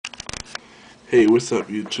Hey, what's up,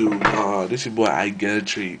 YouTube? This your boy I Get a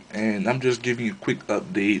Treat, and I'm just giving you a quick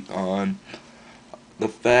update on the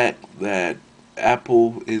fact that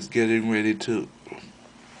Apple is getting ready to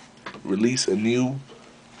release a new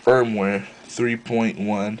firmware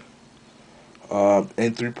 3.1.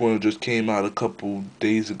 And 3.0 just came out a couple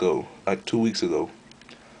days ago, like 2 weeks ago.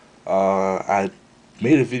 I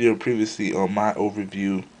made a video previously on my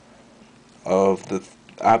overview of the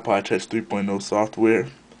iPod Touch 3.0 software,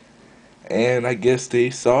 and I guess they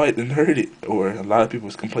saw it and heard it, or a lot of people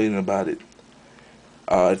was complaining about it.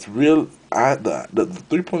 It's real. The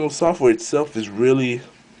 3.0 software itself is really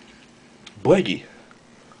buggy.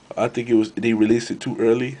 I think they released it too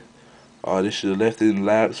early. They should have left it in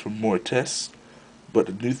labs for more tests. But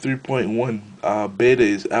the new 3.1 beta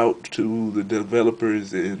is out to the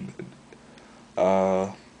developers, and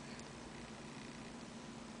uh,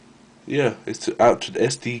 yeah, it's out to the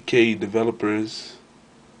SDK developers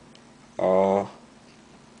uh,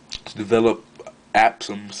 to develop apps,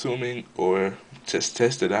 I'm assuming, or just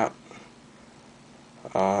test it out.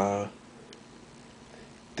 Uh,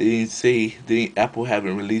 Apple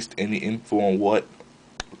haven't released any info on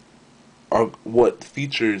what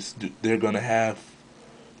features they're gonna have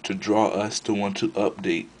to draw us to want to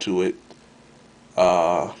update to it.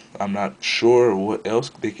 I'm not sure what else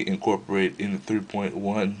they can incorporate in the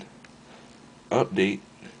 3.1 update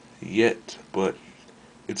yet, but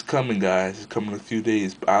it's coming, guys. It's coming in a few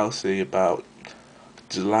days. I'll say about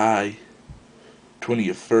July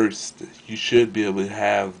 21st. You should be able to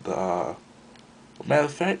have the. Matter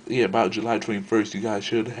of fact, yeah, about July 21st, you guys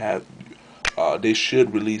should have. They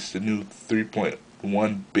should release the new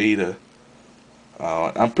 3.1 beta.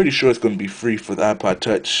 I'm pretty sure it's going to be free for the iPod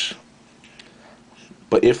Touch.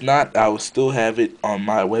 But if not, I will still have it on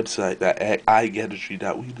my website at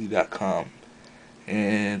igettertree.weebly.com.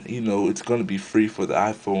 And, it's going to be free for the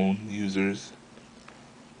iPhone users.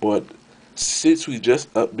 But since we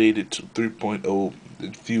just updated to 3.0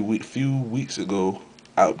 a few weeks ago,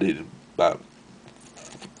 updated about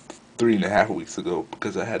 3.5 weeks ago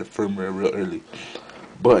because I had a firmware real early.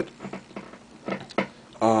 But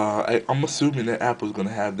I'm assuming that Apple's going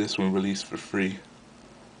to have this one released for free.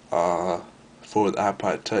 For the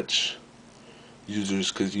iPod Touch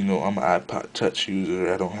users, because I'm an iPod Touch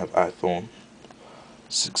user. I don't have iPhone.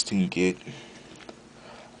 16 gig.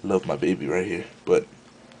 Love my baby right here. But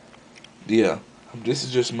yeah, this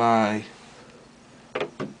is just my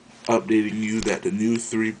updating you that the new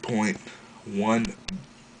 3.1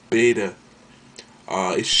 beta.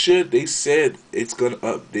 They said it's gonna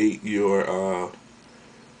update your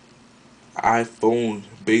iPhone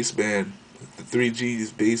baseband, the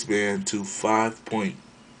 3G's baseband to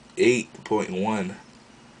 5.8.1.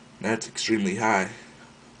 That's extremely high.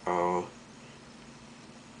 Uh,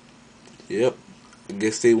 yep. I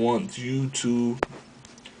guess they want you to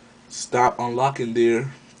stop unlocking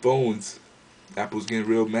their phones. Apple's getting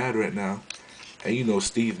real mad right now. And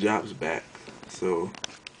Steve Jobs back. So,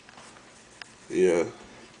 yeah.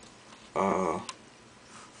 Uh,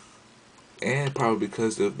 and probably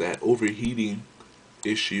because of that overheating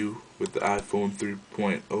issue with the iPhone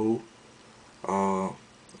 3.0. Uh,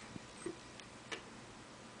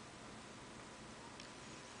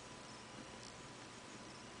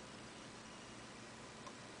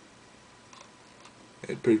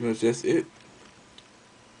 and pretty much that's it.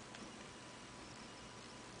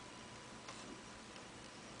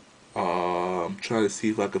 I'm trying to see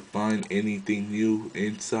if I can find anything new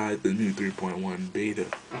inside the new 3.1 beta.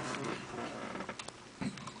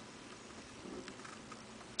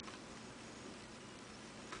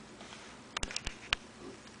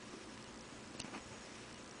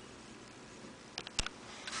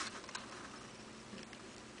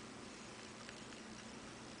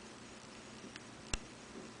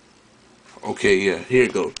 Okay, yeah, here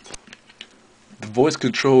it goes. The voice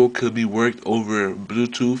control could be worked over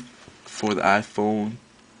Bluetooth for the iPhone.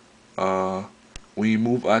 Uh, when you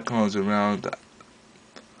move icons around,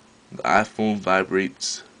 the iPhone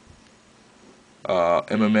vibrates.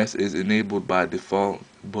 MMS is enabled by default,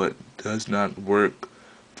 but does not work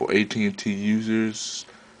for AT&T users.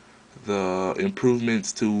 The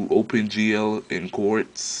improvements to OpenGL and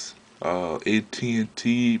Quartz,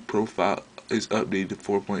 AT&T profile is updated to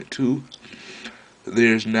 4.2.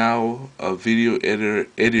 There's now a video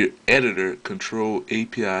editor control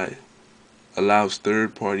API, allows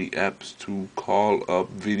third-party apps to call up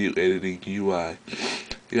video editing UI.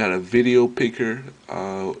 You got a video picker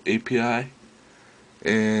API,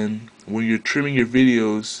 and when you're trimming your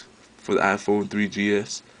videos for the iPhone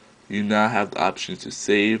 3GS, you now have the option to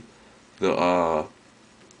save the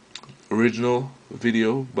original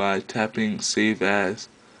video by tapping Save As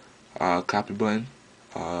copy button.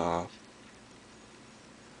 Uh,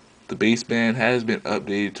 the baseband has been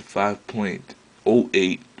updated to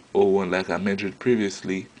 5.0801 like I mentioned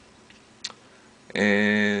previously,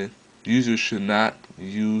 and users should not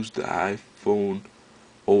use the iPhone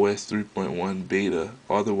OS 3.1 beta,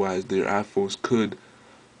 otherwise their iPhones could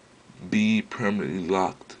be permanently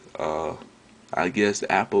locked. I guess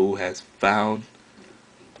Apple and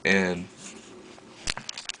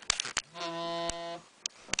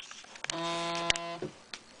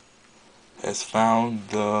has found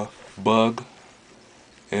the bug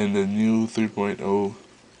in the new 3.0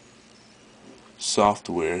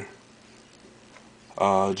 software.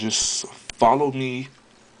 Just follow me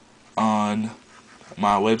on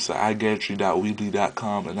my website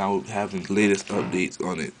igadgetry.weebly.com, and I will have the latest updates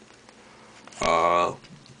on it. Uh,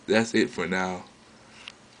 that's it for now.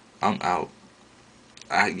 I'm out.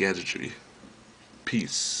 iGadgetry.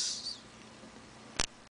 Peace.